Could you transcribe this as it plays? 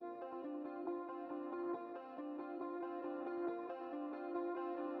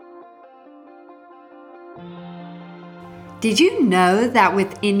Did you know that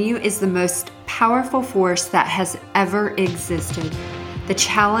within you is the most powerful force that has ever existed? The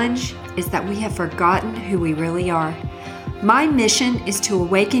challenge is that we have forgotten who we really are. My mission is to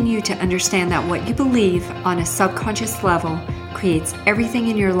awaken you to understand that what you believe on a subconscious level creates everything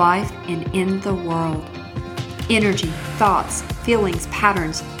in your life and in the world. Energy, thoughts, feelings,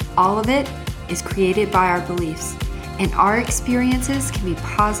 patterns, all of it is created by our beliefs, and our experiences can be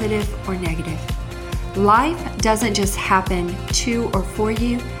positive or negative. Life doesn't just happen to or for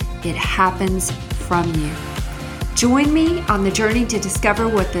you, it happens from you. Join me on the journey to discover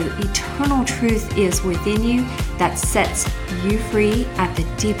what the eternal truth is within you that sets you free at the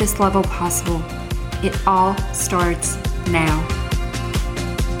deepest level possible. It all starts now.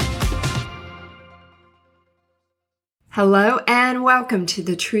 Hello and welcome to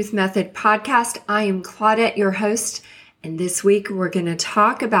the Truth Method podcast. I am Claudette, your host, and this week we're going to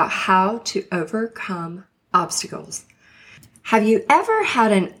talk about how to overcome obstacles. Have you ever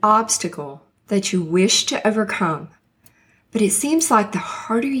had an obstacle that you wish to overcome, but it seems like the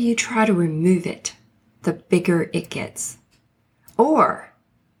harder you try to remove it, the bigger it gets? Or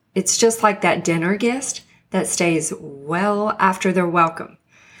it's just like that dinner guest that stays well after they're welcome.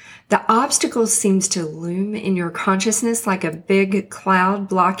 The obstacle seems to loom in your consciousness like a big cloud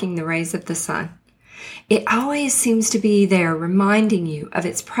blocking the rays of the sun. It always seems to be there reminding you of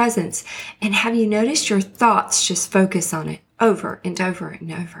its presence, and have you noticed your thoughts just focus on it over and over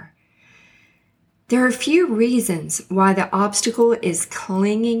and over? There are a few reasons why the obstacle is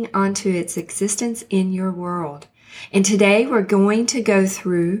clinging onto its existence in your world. And today we're going to go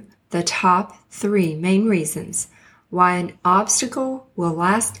through the top 3 main reasons why an obstacle will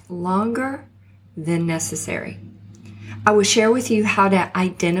last longer than necessary. I will share with you how to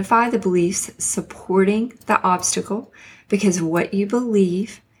identify the beliefs supporting the obstacle, because what you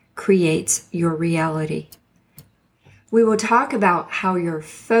believe creates your reality. We will talk about how your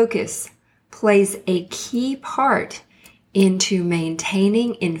focus plays a key part into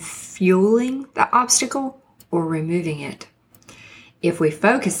maintaining and fueling the obstacle or removing it. If we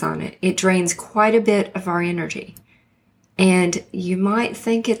focus on it, it drains quite a bit of our energy. And you might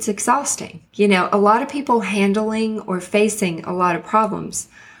think it's exhausting. You know, a lot of people handling or facing a lot of problems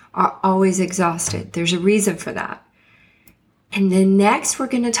are always exhausted. There's a reason for that. And then next, we're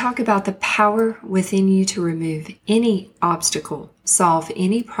going to talk about the power within you to remove any obstacle, solve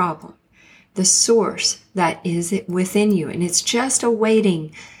any problem, the source that is within you. And it's just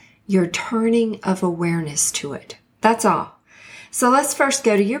awaiting your turning of awareness to it. That's all. So let's first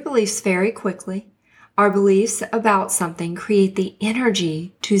go to your beliefs very quickly. Our beliefs about something create the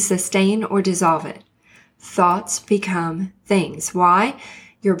energy to sustain or dissolve it. Thoughts become things. Why?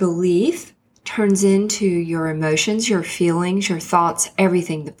 Your belief turns into your emotions, your feelings, your thoughts,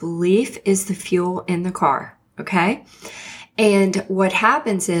 everything. The belief is the fuel in the car, okay? And what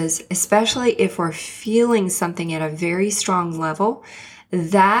happens is, especially if we're feeling something at a very strong level,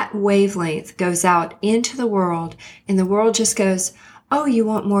 that wavelength goes out into the world, and the world just goes, oh, you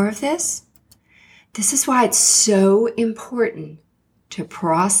want more of this? This is why it's so important to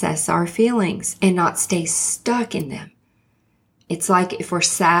process our feelings and not stay stuck in them. It's like if we're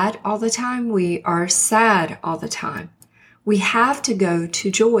sad all the time, we are sad all the time. We have to go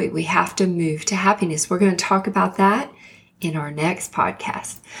to joy. We have to move to happiness. We're going to talk about that in our next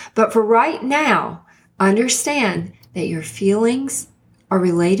podcast. But for right now, understand that your feelings are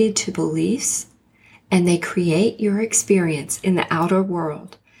related to beliefs, and they create your experience in the outer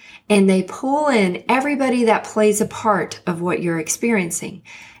world. And they pull in everybody that plays a part of what you're experiencing.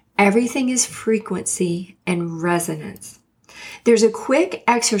 Everything is frequency and resonance. There's a quick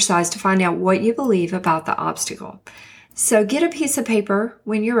exercise to find out what you believe about the obstacle. So get a piece of paper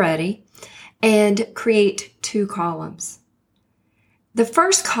when you're ready and create 2 columns. The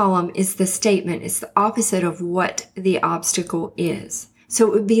first column is the statement. It's the opposite of what the obstacle is. So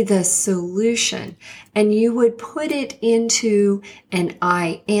it would be the solution, and you would put it into an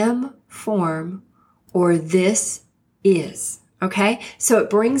I am form or this is, okay? So it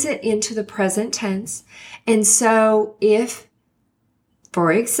brings it into the present tense. And so if,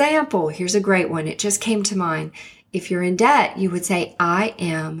 for example, here's a great one. It just came to mind. If you're in debt, you would say, I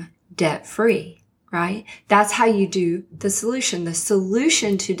am debt free, right? That's how you do the solution. The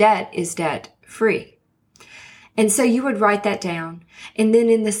solution to debt is debt free. And so you would write that down. And then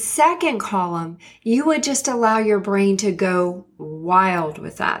in the second column, you would just allow your brain to go wild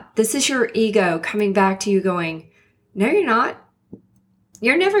with that. This is your ego coming back to you going, no, you're not.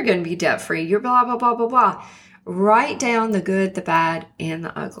 You're never going to be debt free. You're blah, blah, blah, blah, blah. Write down the good, the bad, and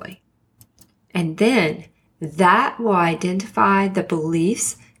the ugly. And then that will identify the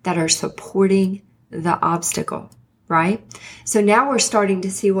beliefs that are supporting the obstacle, right? So now we're starting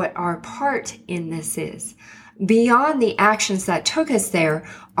to see what our part in this is. Beyond the actions that took us there,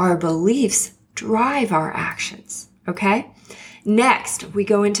 our beliefs drive our actions, okay? Next, we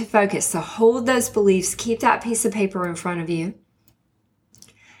go into focus. So hold those beliefs, keep that piece of paper in front of you.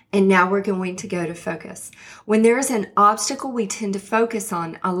 And now we're going to go to focus. When there is an obstacle we tend to focus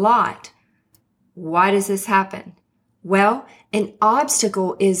on a lot, why does this happen? Well, an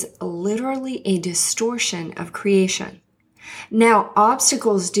obstacle is literally a distortion of creation. Now,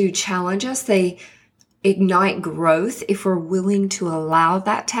 obstacles do challenge us. They ignite growth if we're willing to allow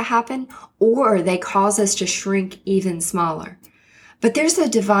that to happen, or they cause us to shrink even smaller. But there's a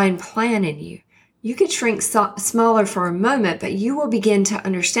divine plan in you. You could shrink smaller for a moment, but you will begin to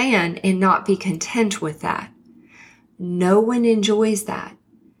understand and not be content with that. No one enjoys that.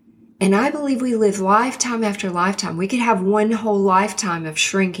 And I believe we live lifetime after lifetime. We could have one whole lifetime of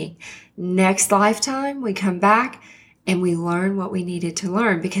shrinking. Next lifetime, we come back and we learn what we needed to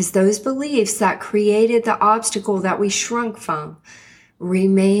learn, because those beliefs that created the obstacle that we shrunk from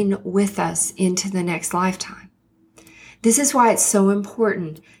remain with us into the next lifetime. This is why it's so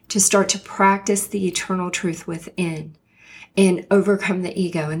important to start to practice the eternal truth within and overcome the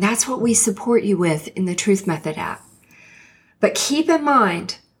ego. And that's what we support you with in the Truth Method app. But keep in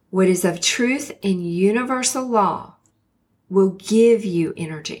mind, what is of truth and universal law will give you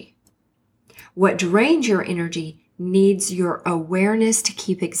energy. What drains your energy needs your awareness to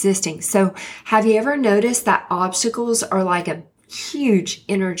keep existing. So have you ever noticed that obstacles are like a huge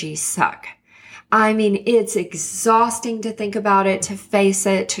energy suck? I mean, it's exhausting to think about it, to face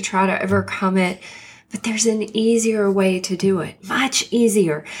it, to try to overcome it. But there's an easier way to do it, much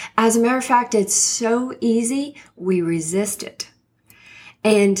easier. As a matter of fact, it's so easy, we resist it.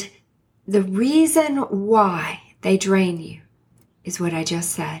 And the reason why they drain you is what I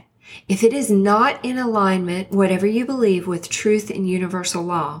just said. If it is not in alignment, whatever you believe, with truth and universal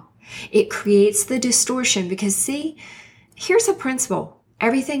law, it creates the distortion. Because see, here's a principle.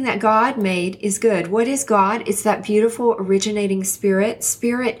 Everything that God made is good. What is God? It's that beautiful originating spirit.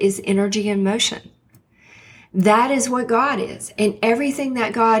 Spirit is energy in motion. That is what God is. And everything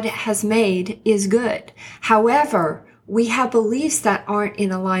that God has made is good. However, we have beliefs that aren't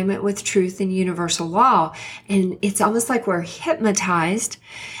in alignment with truth and universal law. And it's almost like we're hypnotized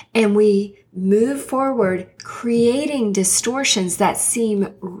and we move forward creating distortions that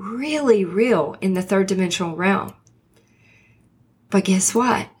seem really real in the third dimensional realm. But guess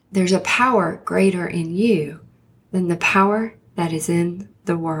what? There's a power greater in you than the power that is in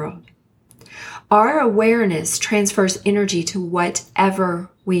the world. Our awareness transfers energy to whatever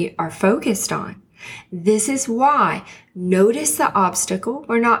we are focused on. This is why, notice the obstacle.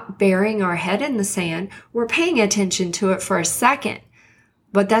 We're not burying our head in the sand. We're paying attention to it for a second.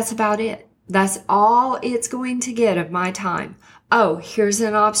 But that's about it. That's all it's going to get of my time. Oh, here's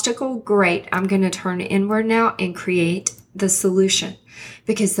an obstacle. Great. I'm going to turn inward now and create the solution.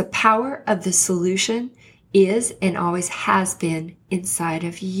 Because the power of the solution is and always has been inside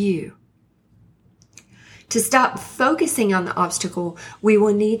of you. To stop focusing on the obstacle, we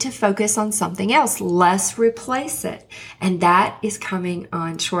will need to focus on something else. Let's replace it. And that is coming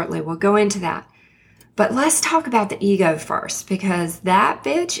on shortly. We'll go into that. But let's talk about the ego first, because that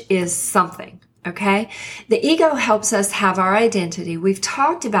bitch is something, okay? The ego helps us have our identity. We've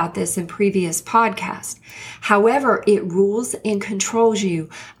talked about this in previous podcasts. However, it rules and controls you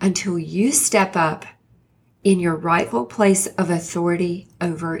until you step up in your rightful place of authority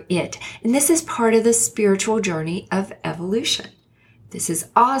over it. And this is part of the spiritual journey of evolution. This is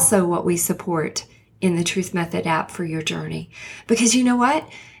also what we support in the Truth Method app for your journey. Because you know what?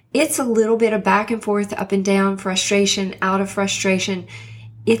 It's a little bit of back and forth, up and down, frustration, out of frustration.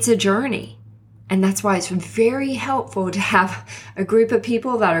 It's a journey. And that's why it's very helpful to have a group of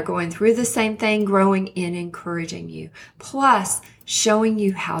people that are going through the same thing, growing and encouraging you, plus showing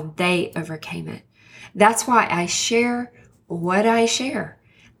you how they overcame it. That's why I share what I share.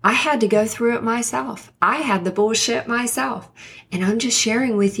 I had to go through it myself. I had the bullshit myself. And I'm just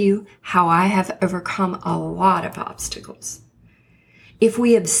sharing with you how I have overcome a lot of obstacles. If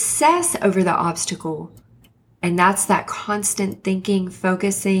we obsess over the obstacle, and that's that constant thinking,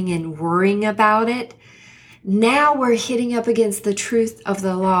 focusing, and worrying about it, now we're hitting up against the truth of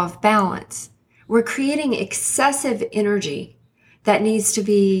the law of balance. We're creating excessive energy that needs to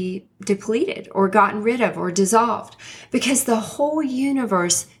be depleted or gotten rid of or dissolved, because the whole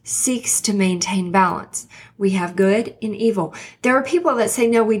universe seeks to maintain balance. We have good and evil. There are people that say,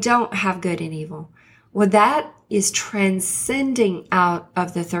 no, we don't have good and evil. Well, that is transcending out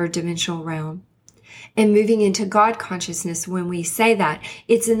of the third dimensional realm. and moving into God consciousness when we say that.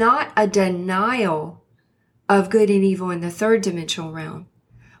 It's not a denial of good and evil in the third dimensional realm.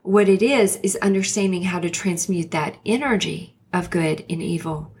 What it is understanding how to transmute that energy of good and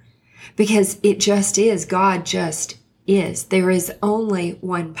evil. Because it just is. God just is. There is only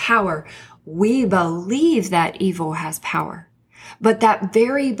one power. We believe that evil has power. But that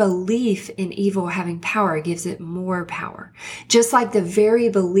very belief in evil having power gives it more power. Just like the very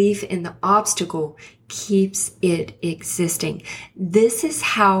belief in the obstacle keeps it existing. This is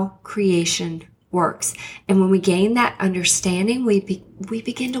how creation works. And when we gain that understanding, we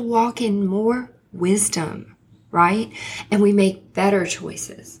begin to walk in more wisdom, right? And we make better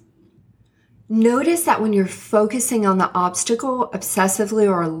choices. Notice that when you're focusing on the obstacle obsessively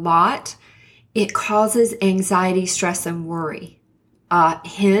or a lot, it causes anxiety, stress, and worry.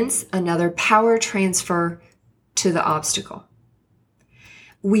 Hence, another power transfer to the obstacle.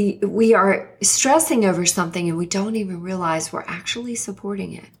 We are stressing over something and we don't even realize we're actually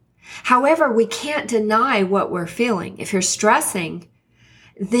supporting it. However, we can't deny what we're feeling. If you're stressing,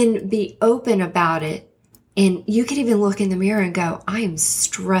 then be open about it. And you could even look in the mirror and go, I am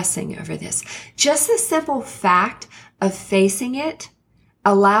stressing over this. Just the simple fact of facing it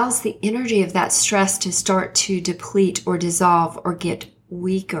allows the energy of that stress to start to deplete or dissolve or get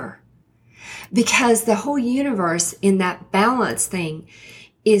weaker. Because the whole universe in that balance thing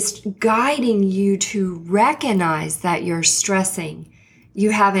is guiding you to recognize that you're stressing.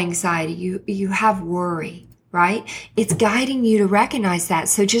 You have anxiety, you have worry, right? It's guiding you to recognize that.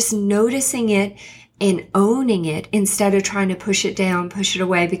 So just noticing it and owning it instead of trying to push it down, push it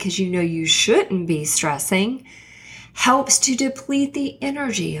away because you know you shouldn't be stressing helps to deplete the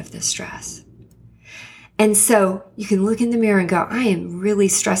energy of the stress. And so you can look in the mirror and go, I am really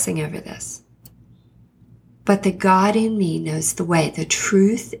stressing over this. But the God in me knows the way. The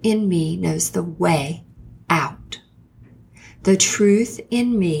truth in me knows the way out. The truth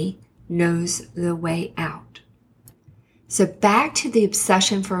in me knows the way out. So back to the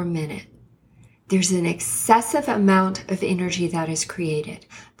obsession for a minute. There's an excessive amount of energy that is created.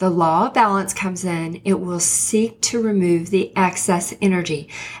 The law of balance comes in. It will seek to remove the excess energy.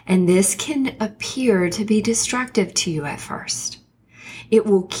 And this can appear to be destructive to you at first. It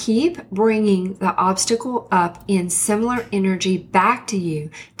will keep bringing the obstacle up in similar energy back to you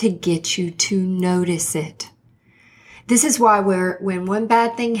to get you to notice it. This is why when one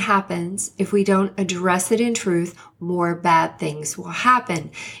bad thing happens, if we don't address it in truth, more bad things will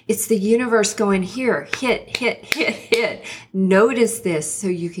happen. It's the universe going here, hit, hit, hit, hit. Notice this so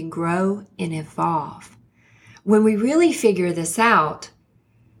you can grow and evolve. When we really figure this out,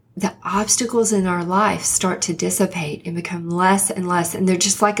 the obstacles in our life start to dissipate and become less and less, and they're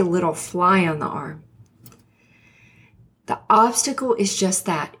just like a little fly on the arm. The obstacle is just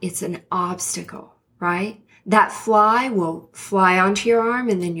that. It's an obstacle, right? That fly will fly onto your arm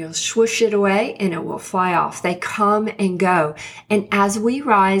and then you'll swoosh it away and it will fly off. They come and go. And as we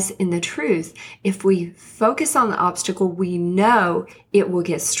rise in the truth, if we focus on the obstacle, we know it will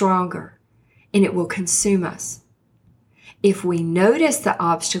get stronger and it will consume us. If we notice the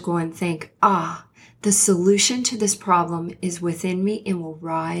obstacle and think, the solution to this problem is within me and will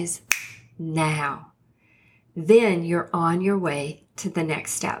rise now, then you're on your way to the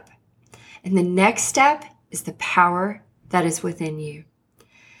next step. And the next step is the power that is within you.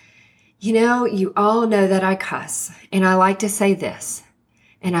 You know, you all know that I cuss, and I like to say this,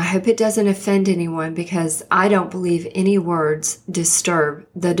 and I hope it doesn't offend anyone because I don't believe any words disturb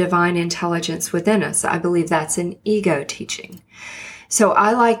the divine intelligence within us. I believe that's an ego teaching. So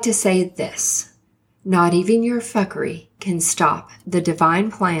I like to say this, not even your fuckery can stop the divine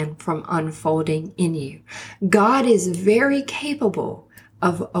plan from unfolding in you. God is very capable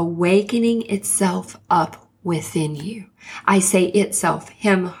of awakening itself up within you. I say itself,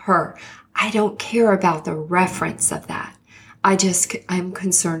 him, her. I don't care about the reference of that. I'm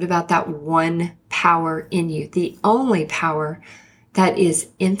concerned about that one power in you, the only power that is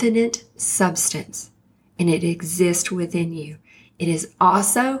infinite substance, and it exists within you. It is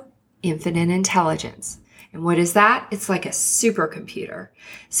also infinite intelligence. And what is that? It's like a supercomputer.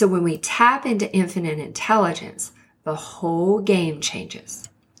 So when we tap into infinite intelligence, the whole game changes.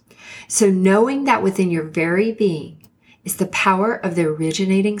 So knowing that within your very being is the power of the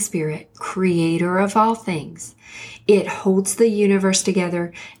originating spirit, creator of all things, it holds the universe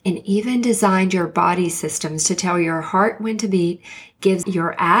together and even designed your body systems to tell your heart when to beat, gives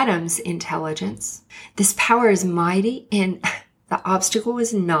your atoms intelligence. This power is mighty and the obstacle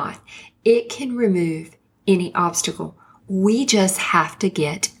is not. It can remove any obstacle. We just have to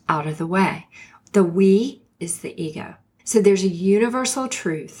get out of the way. The we is the ego. So there's a universal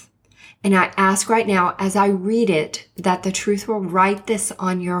truth And I ask right now, as I read it, that the truth will write this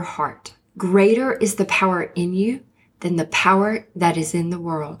on your heart. Greater is the power in you than the power that is in the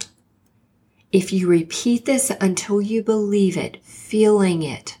world. If you repeat this until you believe it, feeling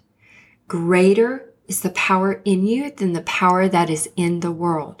it, greater is the power in you than the power that is in the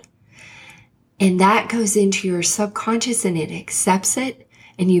world. And that goes into your subconscious and it accepts it,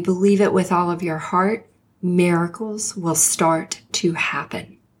 and you believe it with all of your heart, miracles will start to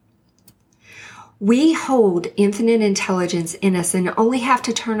happen. We hold infinite intelligence in us and only have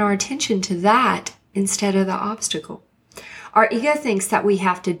to turn our attention to that instead of the obstacle. Our ego thinks that we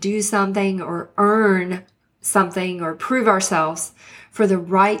have to do something or earn something or prove ourselves for the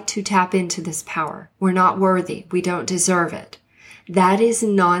right to tap into this power. We're not worthy. We don't deserve it. That is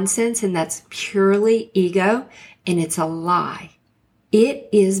nonsense, and that's purely ego, and it's a lie. It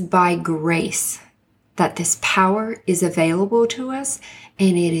is by grace that this power is available to us,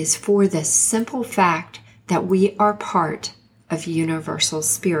 and it is for the simple fact that we are part of universal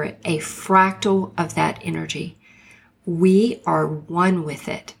spirit, a fractal of that energy. We are one with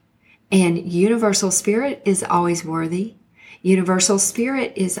it. And universal spirit is always worthy. Universal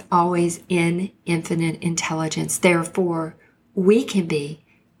spirit is always in infinite intelligence. Therefore, we can be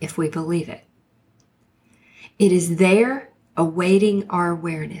if we believe it. It is there awaiting our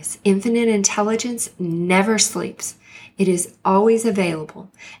awareness. Infinite intelligence never sleeps. It is always available.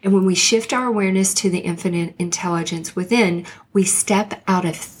 And when we shift our awareness to the infinite intelligence within, we step out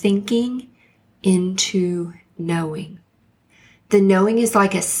of thinking into knowing. The knowing is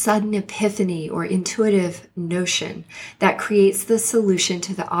like a sudden epiphany or intuitive notion that creates the solution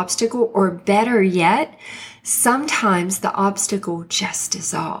to the obstacle, or better yet, sometimes the obstacle just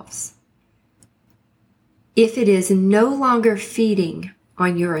dissolves. If it is no longer feeding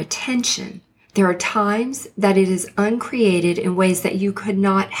on your attention, there are times that it is uncreated in ways that you could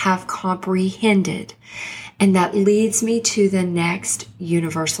not have comprehended. And that leads me to the next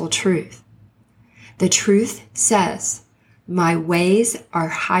universal truth. The truth says, my ways are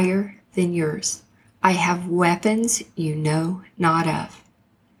higher than yours. I have weapons you know not of.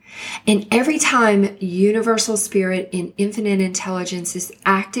 And every time universal spirit and infinite intelligence is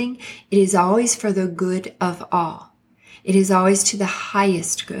acting, it is always for the good of all. It is always to the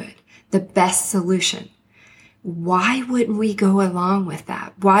highest good, the best solution. Why wouldn't we go along with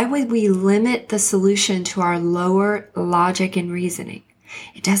that? Why would we limit the solution to our lower logic and reasoning?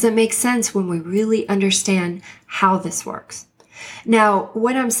 It doesn't make sense when we really understand how this works. Now,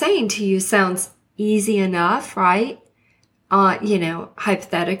 what I'm saying to you sounds easy enough, right?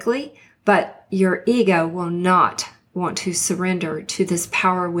 Hypothetically, but your ego will not want to surrender to this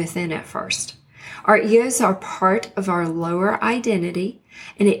power within at first. Our egos are part of our lower identity,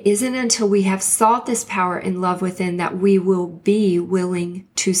 and it isn't until we have sought this power and love within that we will be willing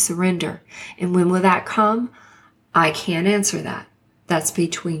to surrender. And when will that come? I can't answer that. That's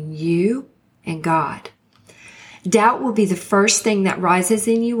between you and God. Doubt will be the first thing that rises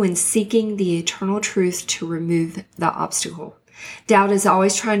in you when seeking the eternal truth to remove the obstacle. Doubt is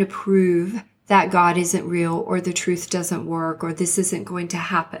always trying to prove that God isn't real, or the truth doesn't work, or this isn't going to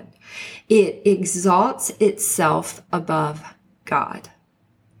happen. It exalts itself above God,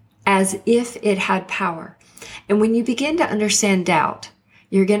 as if it had power. And when you begin to understand doubt,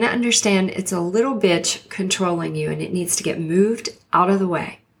 you're going to understand it's a little bitch controlling you, and it needs to get moved out of the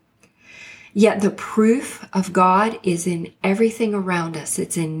way. Yet the proof of God is in everything around us.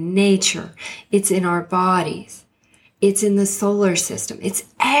 It's in nature. It's in our bodies. It's in the solar system. It's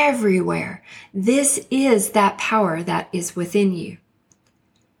everywhere. This is that power that is within you.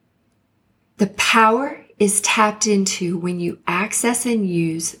 The power is tapped into when you access and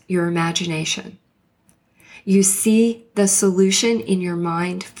use your imagination. You see the solution in your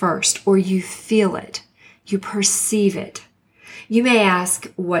mind first, or you feel it. You perceive it. You may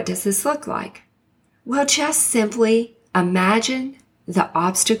ask, what does this look like? Well, just simply imagine the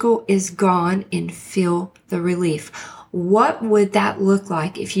obstacle is gone and feel the relief. What would that look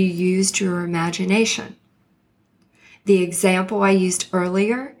like if you used your imagination? The example I used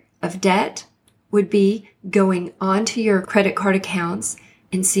earlier of debt would be going onto your credit card accounts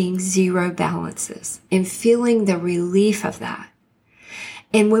and seeing zero balances and feeling the relief of that.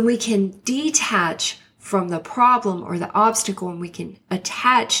 And when we can detach from the problem or the obstacle, and we can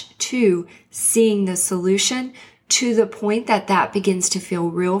attach to seeing the solution to the point that that begins to feel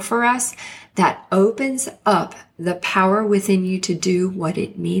real for us, that opens up the power within you to do what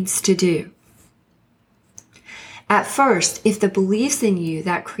it needs to do. At first, if the beliefs in you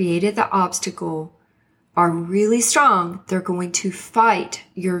that created the obstacle are really strong, they're going to fight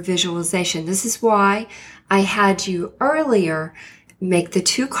your visualization. This is why I had you earlier make the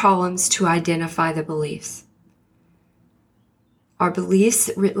two columns to identify the beliefs. Our beliefs,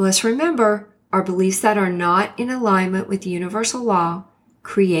 let's remember, our beliefs that are not in alignment with universal law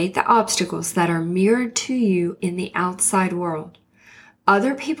create the obstacles that are mirrored to you in the outside world.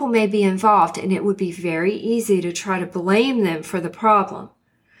 Other people may be involved, and it would be very easy to try to blame them for the problem.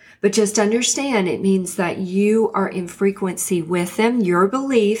 But just understand, it means that you are in frequency with them. Your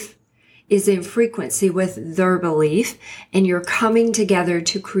belief is in frequency with their belief, and you're coming together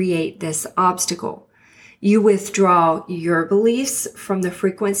to create this obstacle. You withdraw your beliefs from the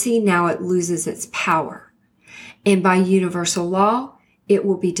frequency, now it loses its power. And by universal law, it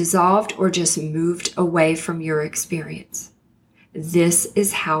will be dissolved or just moved away from your experience. This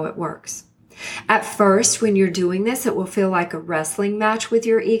is how it works. At first, when you're doing this, it will feel like a wrestling match with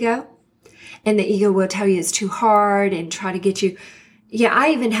your ego. And the ego will tell you it's too hard and try to get you. Yeah, I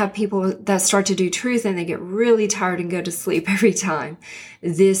even have people that start to do truth and they get really tired and go to sleep every time.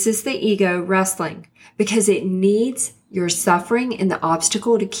 This is the ego wrestling because it needs your suffering and the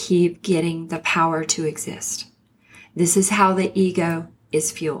obstacle to keep getting the power to exist. This is how the ego is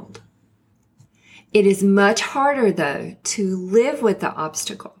fueled. It is much harder, though, to live with the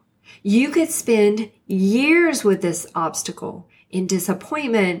obstacle. You could spend years with this obstacle in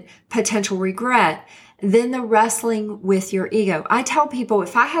disappointment, potential regret, than the wrestling with your ego. I tell people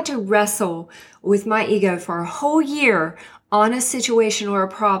if I had to wrestle with my ego for a whole year on a situation or a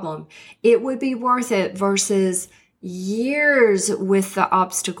problem, it would be worth it versus years with the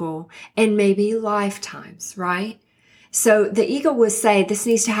obstacle and maybe lifetimes, right? So the ego will say, this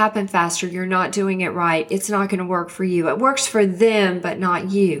needs to happen faster. You're not doing it right. It's not going to work for you. It works for them, but not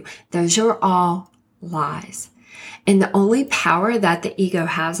you. Those are all lies. And the only power that the ego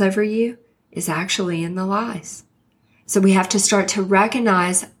has over you is actually in the lies. So we have to start to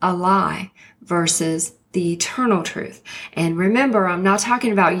recognize a lie versus the eternal truth. And remember, I'm not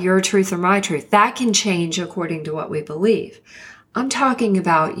talking about your truth or my truth. That can change according to what we believe. I'm talking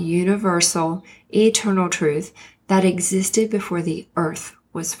about universal, eternal truth that existed before the earth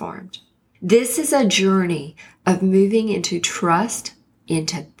was formed. This is a journey of moving into trust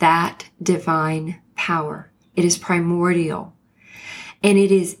into that divine power. It is primordial and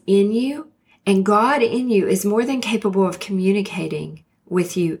it is in you, and God in you is more than capable of communicating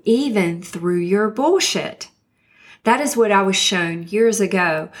with you even through your bullshit. That is what I was shown years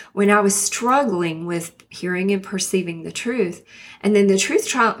ago when I was struggling with hearing and perceiving the truth. And then the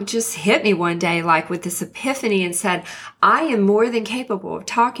truth just hit me one day like with this epiphany and said, I am more than capable of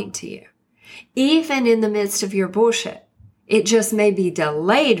talking to you, even in the midst of your bullshit. It just may be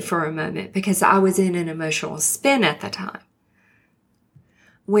delayed for a moment because I was in an emotional spin at the time.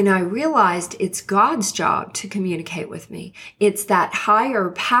 When I realized it's God's job to communicate with me, it's that higher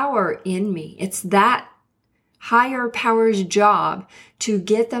power in me, it's that higher power's job to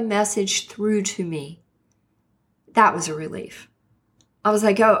get the message through to me. That was a relief. I was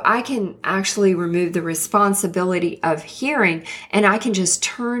like, oh, I can actually remove the responsibility of hearing and I can just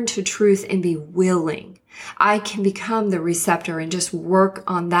turn to truth and be willing. I can become the receptor and just work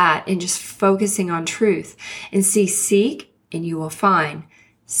on that and just focusing on truth and seek and you will find.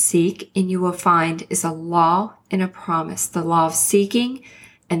 Seek and you will find is a law and a promise. The law of seeking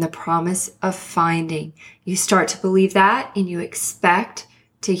and the promise of finding. You start to believe that and you expect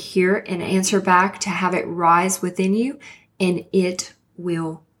to hear an answer back, to have it rise within you, and it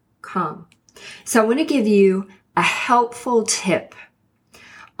will come. So I want to give you a helpful tip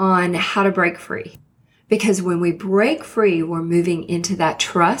on how to break free. Because when we break free, we're moving into that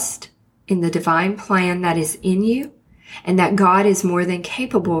trust in the divine plan that is in you and that God is more than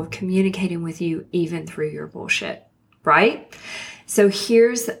capable of communicating with you even through your bullshit, right? So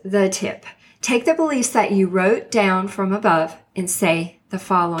here's the tip. Take the beliefs that you wrote down from above and say the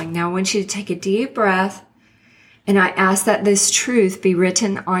following. Now I want you to take a deep breath and I ask that this truth be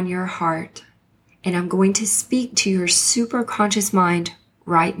written on your heart. And I'm going to speak to your superconscious mind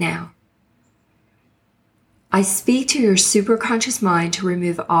right now. I speak to your superconscious mind to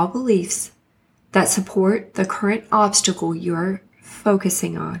remove all beliefs that support the current obstacle you're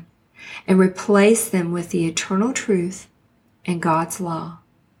focusing on and replace them with the eternal truth and God's law.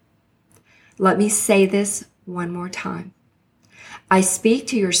 Let me say this one more time. I speak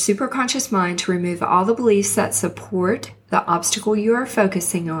to your superconscious mind to remove all the beliefs that support the obstacle you are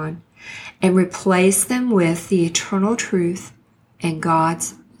focusing on and replace them with the eternal truth and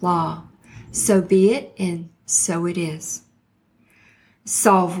God's law. So be it and so it is.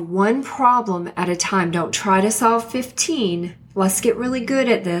 Solve one problem at a time. Don't try to solve 15. Let's get really good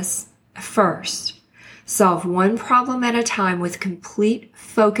at this first. Solve one problem at a time with complete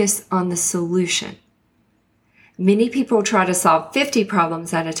focus on the solution. Many people try to solve 50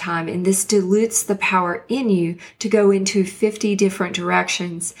 problems at a time, and this dilutes the power in you to go into 50 different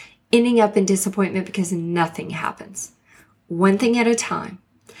directions, ending up in disappointment because nothing happens. One thing at a time.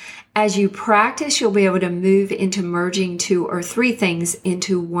 As you practice, you'll be able to move into merging 2 or 3 things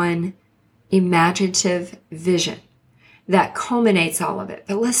into one imaginative vision that culminates all of it.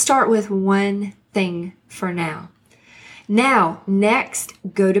 But let's start with one thing for now. Now, next,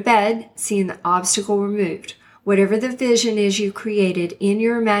 go to bed seeing the obstacle removed. Whatever the vision is you created in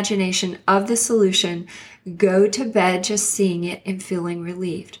your imagination of the solution, go to bed just seeing it and feeling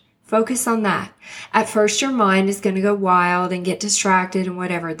relieved. Focus on that. At first, your mind is going to go wild and get distracted and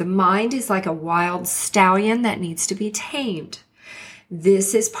whatever. The mind is like a wild stallion that needs to be tamed.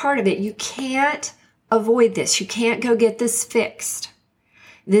 This is part of it. You can't avoid this. You can't go get this fixed.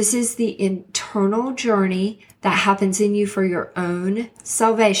 This is the internal journey that happens in you for your own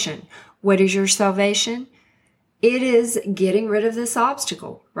salvation. What is your salvation? It is getting rid of this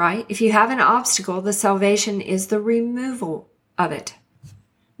obstacle, right? If you have an obstacle, the salvation is the removal of it.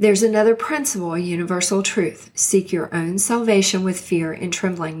 There's another principle, a universal truth. Seek your own salvation with fear and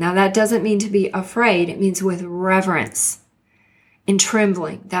trembling. Now, that doesn't mean to be afraid. It means with reverence and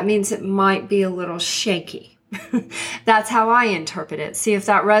trembling. That means it might be a little shaky. That's how I interpret it. See if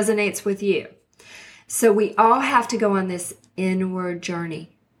that resonates with you. So we all have to go on this inward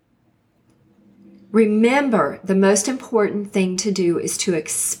journey. Remember, the most important thing to do is to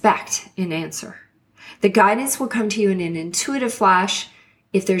expect an answer. The guidance will come to you in an intuitive flash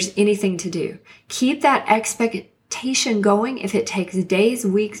if there's anything to do. Keep that expectation going if it takes days,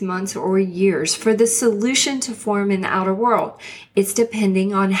 weeks, months, or years for the solution to form in the outer world. It's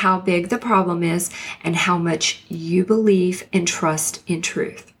depending on how big the problem is and how much you believe and trust in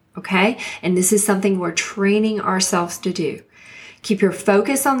truth. Okay? And this is something we're training ourselves to do. Keep your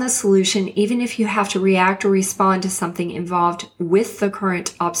focus on the solution, even if you have to react or respond to something involved with the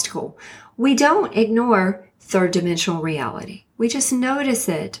current obstacle. We don't ignore third dimensional reality. We just notice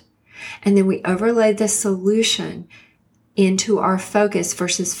it. And then we overlay the solution into our focus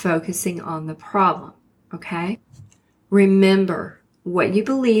versus focusing on the problem. Okay? Remember, what you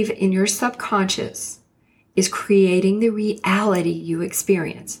believe in your subconscious is creating the reality you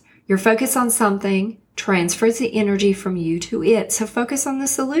experience. Your focus on something transfers the energy from you to it. So focus on the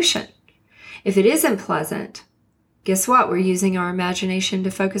solution. If it isn't pleasant, guess what? We're using our imagination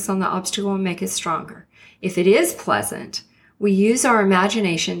to focus on the obstacle and make it stronger. If it is pleasant, we use our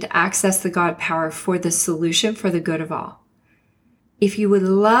imagination to access the God power for the solution for the good of all. If you would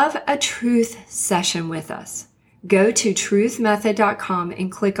love a truth session with us, go to truthmethod.com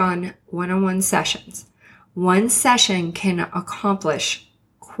and click on one-on-one sessions. One session can accomplish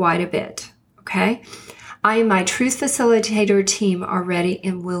quite a bit. Okay? I and my Truth Facilitator team are ready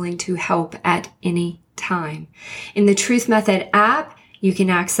and willing to help at any time. In the Truth Method app, you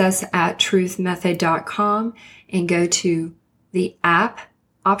can access at truthmethod.com and go to the app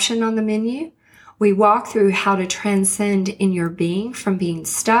option on the menu. We walk through how to transcend in your being from being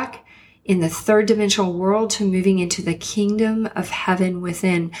stuck in the third dimensional world to moving into the kingdom of heaven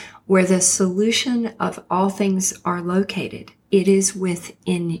within, where the solution of all things are located. It is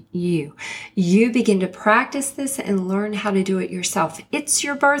within you. You begin to practice this and learn how to do it yourself. It's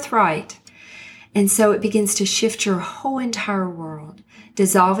your birthright. And so it begins to shift your whole entire world,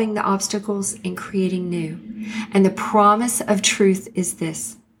 dissolving the obstacles and creating new. And the promise of truth is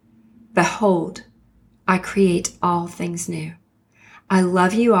this: behold, I create all things new. I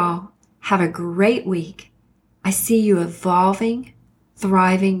love you all. Have a great week. I see you evolving,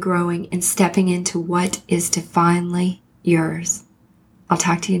 thriving, growing, and stepping into what is divinely yours. I'll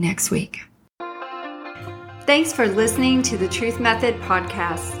talk to you next week. Thanks for listening to the Truth Method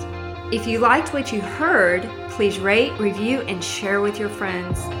podcast. If you liked what you heard, please rate, review, and share with your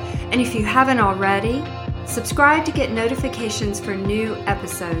friends. And if you haven't already, subscribe to get notifications for new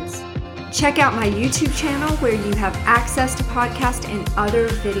episodes. Check out my YouTube channel where you have access to podcasts and other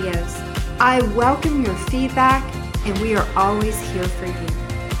videos. I welcome your feedback, and we are always here for you.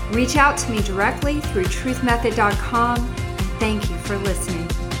 Reach out to me directly through truthmethod.com, and thank you for listening.